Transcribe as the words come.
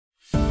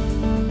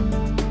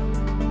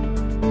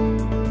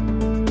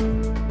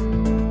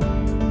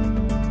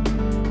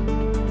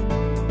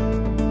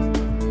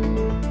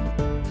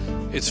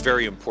It's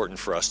very important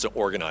for us to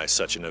organize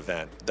such an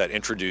event that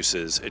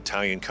introduces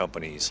Italian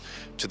companies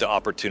to the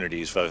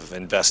opportunities of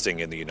investing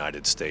in the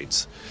United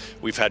States.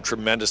 We've had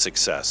tremendous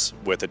success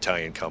with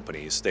Italian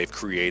companies. They've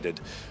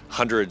created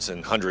hundreds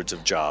and hundreds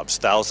of jobs,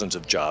 thousands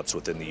of jobs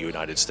within the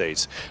United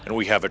States, and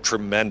we have a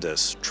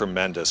tremendous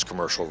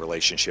commercial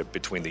relationship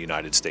between the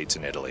United States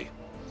and Italy.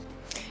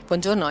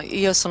 Buongiorno,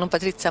 io sono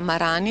Patrizia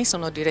Marani,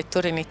 sono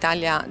direttore in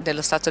Italia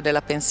dello Stato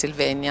della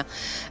Pennsylvania.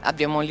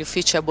 Abbiamo gli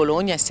uffici a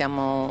Bologna e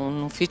siamo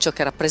un ufficio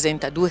che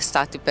rappresenta 2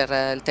 stati per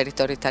il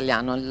territorio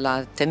italiano,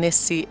 la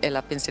Tennessee e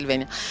la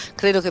Pennsylvania.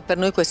 Credo che per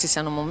noi questi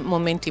siano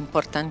momenti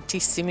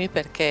importantissimi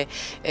perché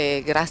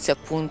grazie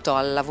appunto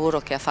al lavoro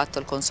che ha fatto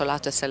il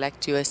consolato e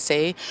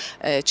SelectUSA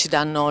ci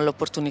danno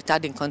l'opportunità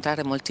di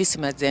incontrare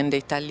moltissime aziende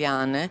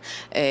italiane.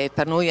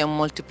 Per noi è un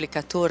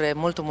moltiplicatore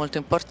molto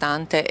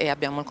importante e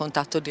abbiamo il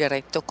contatto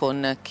diretto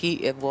con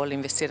chi vuole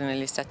investire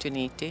negli Stati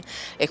Uniti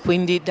e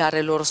quindi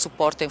dare loro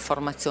supporto e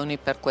informazioni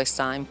per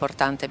questa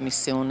importante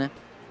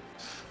missione.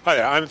 Hi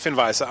there, I'm Finn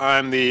Weiss.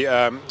 I'm the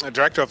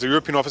Director of the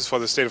European Office for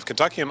the State of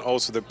Kentucky and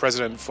also the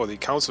President for the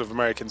Council of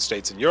American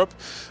States in Europe.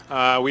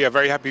 We are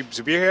very happy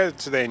to be here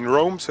today in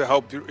Rome to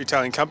help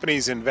Italian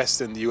companies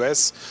invest in the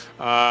US.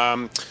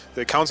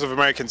 The Council of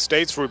American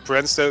States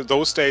represents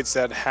those states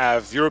that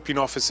have European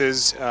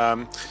offices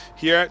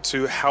here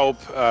to help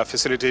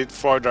facilitate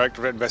foreign direct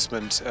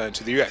investment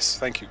to the US.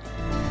 Thank you.